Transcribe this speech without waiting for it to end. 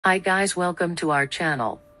Hi guys, welcome to our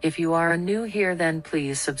channel. If you are new here, then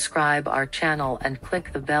please subscribe our channel and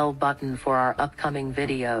click the bell button for our upcoming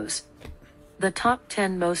videos. The top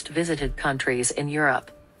 10 most visited countries in Europe.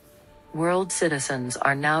 World citizens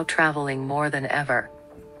are now traveling more than ever.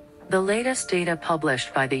 The latest data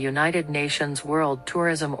published by the United Nations World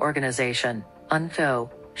Tourism Organization, UNWTO,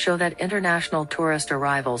 show that international tourist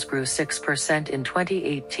arrivals grew 6% in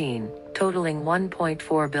 2018, totaling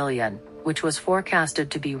 1.4 billion, which was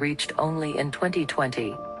forecasted to be reached only in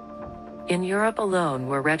 2020. In Europe alone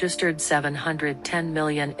were registered 710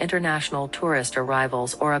 million international tourist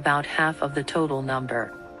arrivals, or about half of the total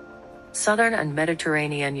number. Southern and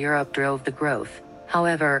Mediterranean Europe drove the growth.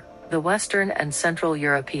 However, the Western and Central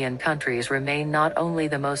European countries remain not only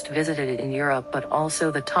the most visited in Europe but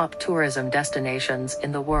also the top tourism destinations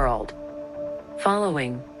in the world.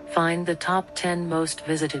 Following, find the top 10 most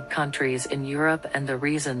visited countries in Europe and the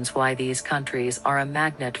reasons why these countries are a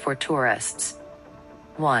magnet for tourists.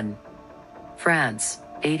 1. France,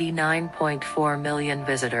 89.4 million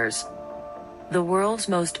visitors. The world's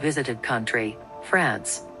most visited country,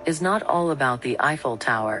 France, is not all about the Eiffel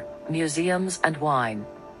Tower, museums and wine.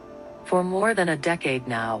 For more than a decade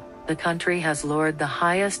now, the country has lured the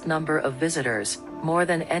highest number of visitors, more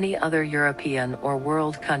than any other European or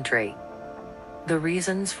world country. The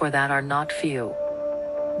reasons for that are not few.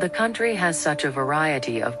 The country has such a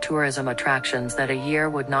variety of tourism attractions that a year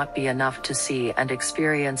would not be enough to see and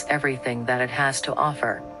experience everything that it has to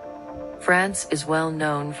offer. France is well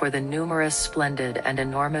known for the numerous splendid and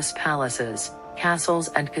enormous palaces, castles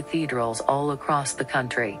and cathedrals all across the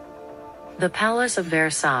country. The Palace of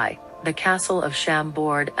Versailles, the Castle of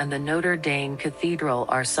Chambord and the Notre Dame Cathedral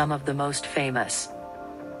are some of the most famous.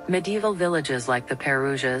 Medieval villages like the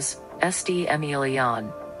Pérouges, St.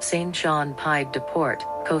 Emilion, Saint-Jean-Pied-de-Port,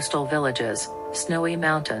 coastal villages, snowy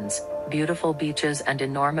mountains, beautiful beaches and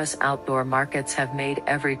enormous outdoor markets have made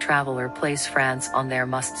every traveler place France on their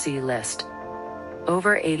must-see list.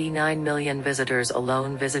 Over 89 million visitors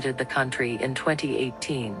alone visited the country in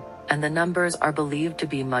 2018, and the numbers are believed to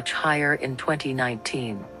be much higher in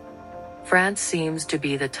 2019. France seems to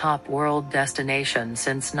be the top world destination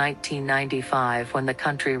since 1995, when the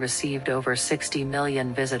country received over 60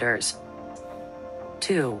 million visitors.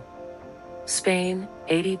 2. Spain,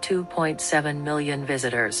 82.7 million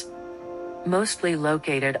visitors. Mostly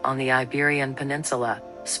located on the Iberian Peninsula,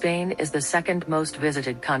 Spain is the second most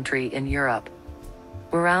visited country in Europe.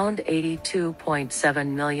 Around 82.7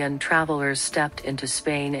 million travelers stepped into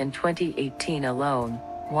Spain in 2018 alone,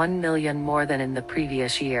 1 million more than in the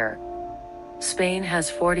previous year. Spain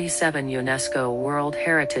has 47 UNESCO World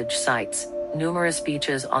Heritage Sites, numerous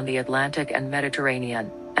beaches on the Atlantic and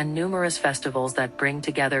Mediterranean, and numerous festivals that bring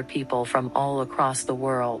together people from all across the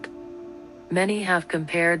world. Many have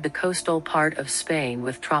compared the coastal part of Spain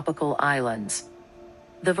with tropical islands.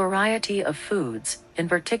 The variety of foods, in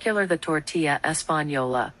particular the tortilla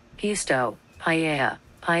española, pisto,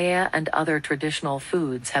 paella and other traditional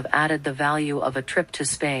foods, have added the value of a trip to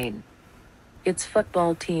Spain. Its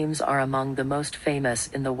football teams are among the most famous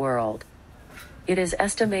in the world. It is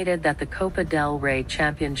estimated that the Copa del Rey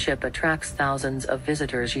Championship attracts thousands of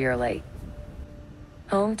visitors yearly.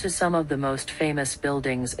 Home to some of the most famous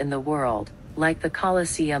buildings in the world, like the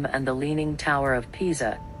Colosseum and the Leaning Tower of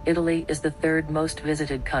Pisa, Italy is the third most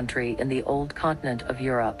visited country in the old continent of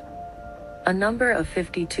Europe. A number of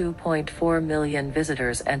 52.4 million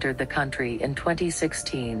visitors entered the country in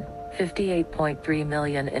 2016, 58.3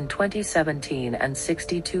 million in 2017 and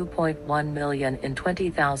 62.1 million in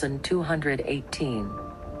 2018.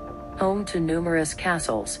 Home to numerous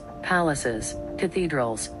castles, palaces,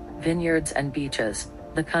 cathedrals, vineyards and beaches,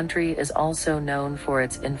 the country is also known for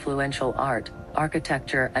its influential art,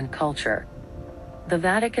 architecture and culture. The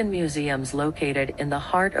Vatican museums located in the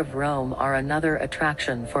heart of Rome are another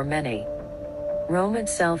attraction for many. Rome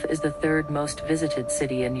itself is the third most visited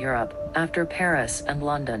city in Europe, after Paris and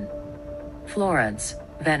London. Florence,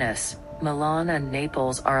 Venice, Milan and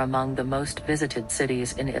Naples are among the most visited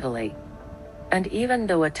cities in Italy. And even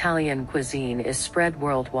though Italian cuisine is spread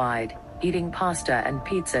worldwide, eating pasta and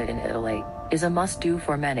pizza in Italy is a must-do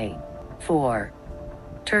for many. 4.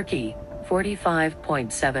 Turkey,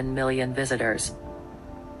 45.7 million visitors.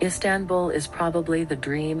 Istanbul is probably the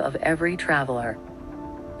dream of every traveler.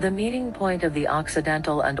 The meeting point of the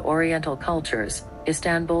Occidental and Oriental cultures,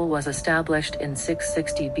 Istanbul was established in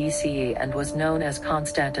 660 BCE and was known as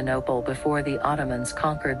Constantinople before the Ottomans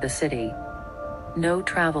conquered the city. No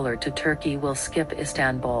traveler to Turkey will skip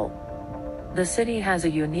Istanbul. The city has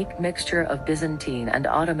a unique mixture of Byzantine and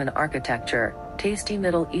Ottoman architecture, tasty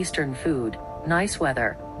Middle Eastern food, nice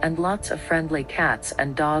weather, and lots of friendly cats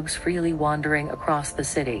and dogs freely wandering across the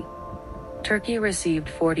city. Turkey received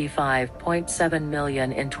 45.7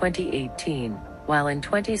 million in 2018, while in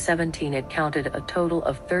 2017 it counted a total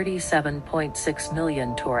of 37.6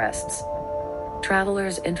 million tourists.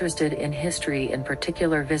 Travelers interested in history in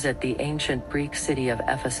particular visit the ancient Greek city of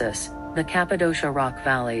Ephesus, the Cappadocia rock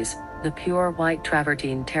valleys, the pure white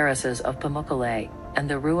travertine terraces of Pamukkale, and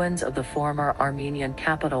the ruins of the former Armenian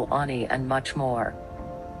capital Ani, and much more.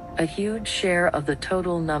 A huge share of the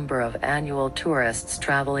total number of annual tourists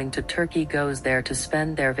traveling to Turkey goes there to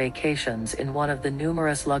spend their vacations in one of the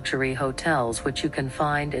numerous luxury hotels which you can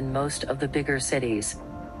find in most of the bigger cities.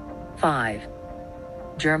 5.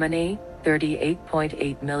 Germany,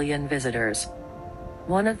 38.8 million visitors.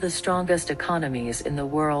 One of the strongest economies in the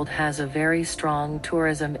world has a very strong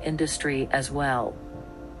tourism industry as well.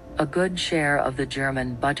 A good share of the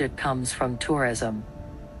German budget comes from tourism.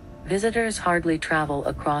 Visitors hardly travel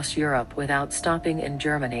across Europe without stopping in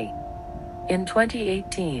Germany. In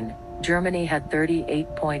 2018, Germany had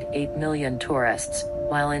 38.8 million tourists,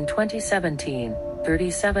 while in 2017,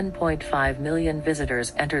 37.5 million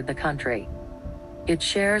visitors entered the country. It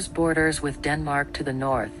shares borders with Denmark to the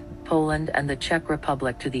north, Poland and the Czech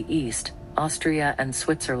Republic to the east, Austria and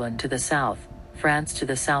Switzerland to the south, France to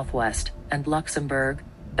the southwest, and Luxembourg,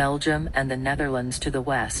 Belgium and the Netherlands to the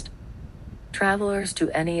west. Travelers to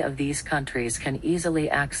any of these countries can easily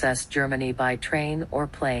access Germany by train or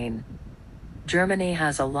plane. Germany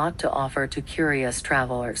has a lot to offer to curious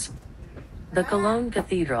travelers. The Cologne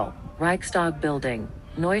Cathedral, Reichstag Building,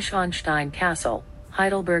 Neuschwanstein Castle,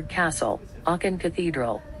 Heidelberg Castle, Aachen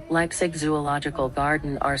Cathedral, Leipzig Zoological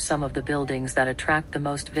Garden are some of the buildings that attract the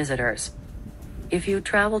most visitors. If you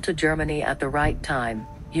travel to Germany at the right time,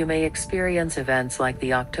 you may experience events like the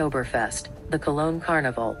Oktoberfest, the Cologne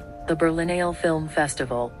Carnival, the Berlinale Film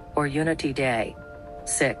Festival, or Unity Day.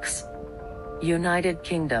 6. United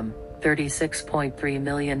Kingdom, 36.3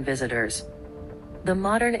 million visitors. The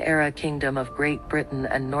modern-era Kingdom of Great Britain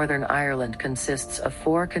and Northern Ireland consists of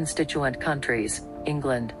 4 constituent countries: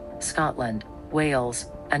 England, Scotland, Wales,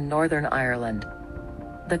 and Northern Ireland.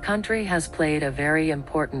 The country has played a very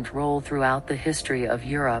important role throughout the history of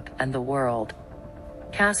Europe and the world.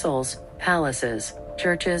 Castles, palaces,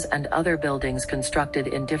 churches and other buildings constructed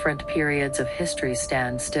in different periods of history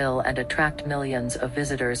stand still and attract millions of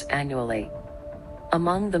visitors annually.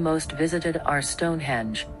 Among the most visited are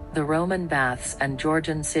Stonehenge, the Roman Baths and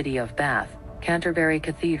Georgian city of Bath, Canterbury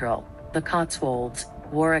Cathedral, the Cotswolds,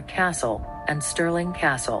 Warwick Castle, and Stirling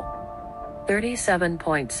Castle.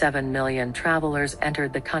 37.7 million travelers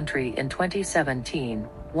entered the country in 2017,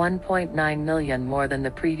 1.9 million more than the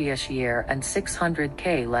previous year and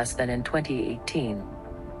 600,000 less than in 2018.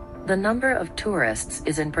 The number of tourists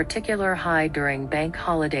is in particular high during bank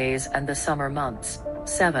holidays and the summer months.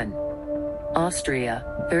 7. Austria,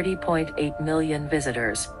 30.8 million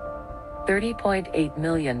visitors. 30.8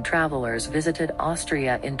 million travelers visited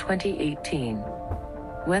Austria in 2018.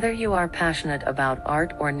 Whether you are passionate about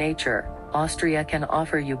art or nature, Austria can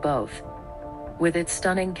offer you both. With its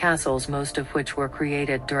stunning castles, most of which were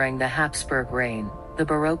created during the Habsburg reign, the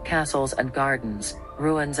Baroque castles and gardens,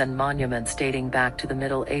 ruins and monuments dating back to the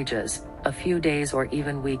Middle Ages, a few days or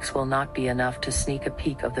even weeks will not be enough to sneak a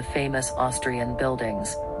peek of the famous Austrian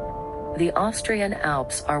buildings. The Austrian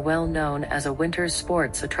Alps are well known as a winter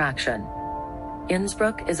sports attraction.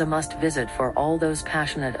 Innsbruck is a must-visit for all those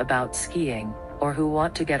passionate about skiing, or who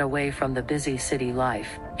want to get away from the busy city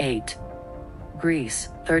life. 8. Greece,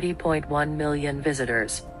 30.1 million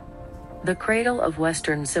visitors. The cradle of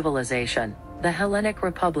Western civilization, the Hellenic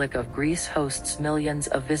Republic of Greece hosts millions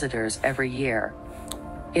of visitors every year.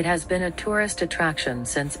 It has been a tourist attraction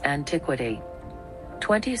since antiquity.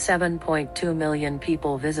 27.2 million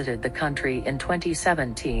people visited the country in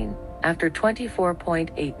 2017, after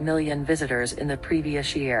 24.8 million visitors in the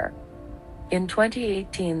previous year. In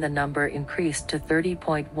 2018 the number increased to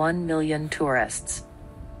 30.1 million tourists.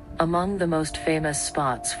 Among the most famous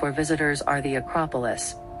spots for visitors are the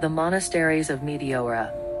Acropolis, the monasteries of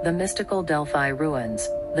Meteora, the mystical Delphi ruins,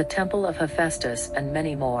 the Temple of Hephaestus and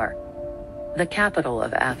many more. The capital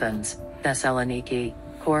of Athens, Thessaloniki,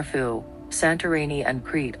 Corfu, Santorini and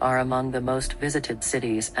Crete are among the most visited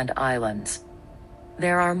cities and islands.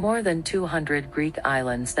 There are more than 200 Greek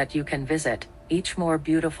islands that you can visit, each more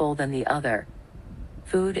beautiful than the other.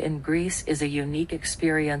 Food in Greece is a unique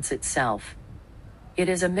experience itself. It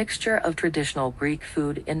is a mixture of traditional Greek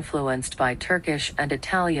food influenced by Turkish and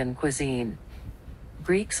Italian cuisine.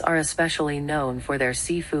 Greeks are especially known for their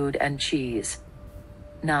seafood and cheese.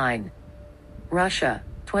 9. Russia,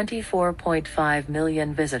 24.5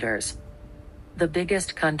 million visitors. The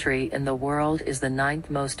biggest country in the world is the 9th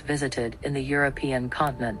most visited in the European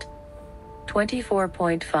continent.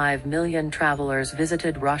 24.5 million travelers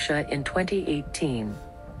visited Russia in 2018.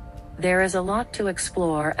 There is a lot to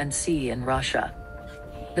explore and see in Russia.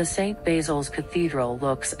 The St. Basil's Cathedral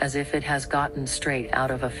looks as if it has gotten straight out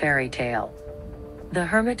of a fairy tale. The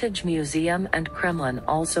Hermitage Museum and Kremlin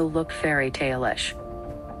also look fairy tale-ish.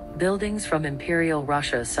 Buildings from Imperial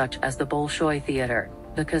Russia such as the Bolshoi Theater,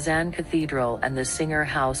 the Kazan Cathedral and the Singer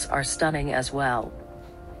House are stunning as well.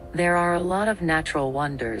 There are a lot of natural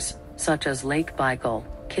wonders, such as Lake Baikal,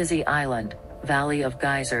 Kizhi Island, Valley of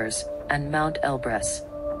Geysers, and Mount Elbrus.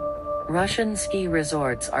 Russian ski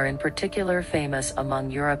resorts are in particular famous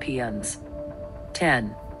among Europeans.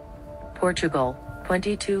 10. Portugal,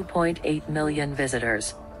 22.8 million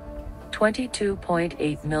visitors.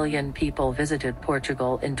 22.8 million people visited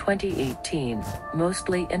Portugal in 2018,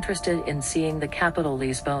 mostly interested in seeing the capital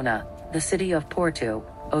Lisbona, the city of Porto,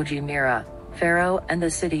 Ojimira, Faro and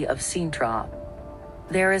the city of Sintra.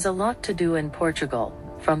 There is a lot to do in Portugal,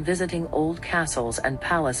 from visiting old castles and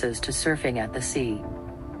palaces to surfing at the sea.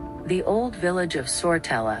 The old village of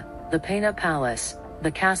Sortella, the Pena Palace,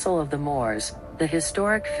 the castle of the Moors, the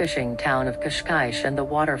historic fishing town of Cascais and the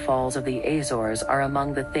waterfalls of the Azores are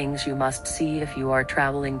among the things you must see if you are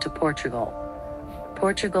traveling to Portugal.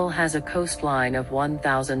 Portugal has a coastline of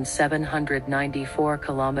 1,794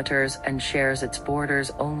 kilometers and shares its borders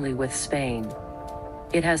only with Spain.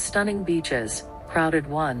 It has stunning beaches, crowded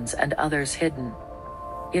ones and others hidden.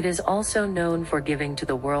 It is also known for giving to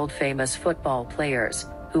the world-famous football players,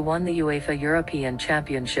 who won the UEFA European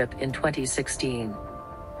Championship in 2016.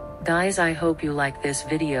 Guys, I hope you like this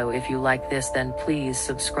video. If you like this, then please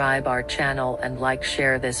subscribe our channel and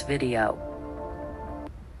share this video.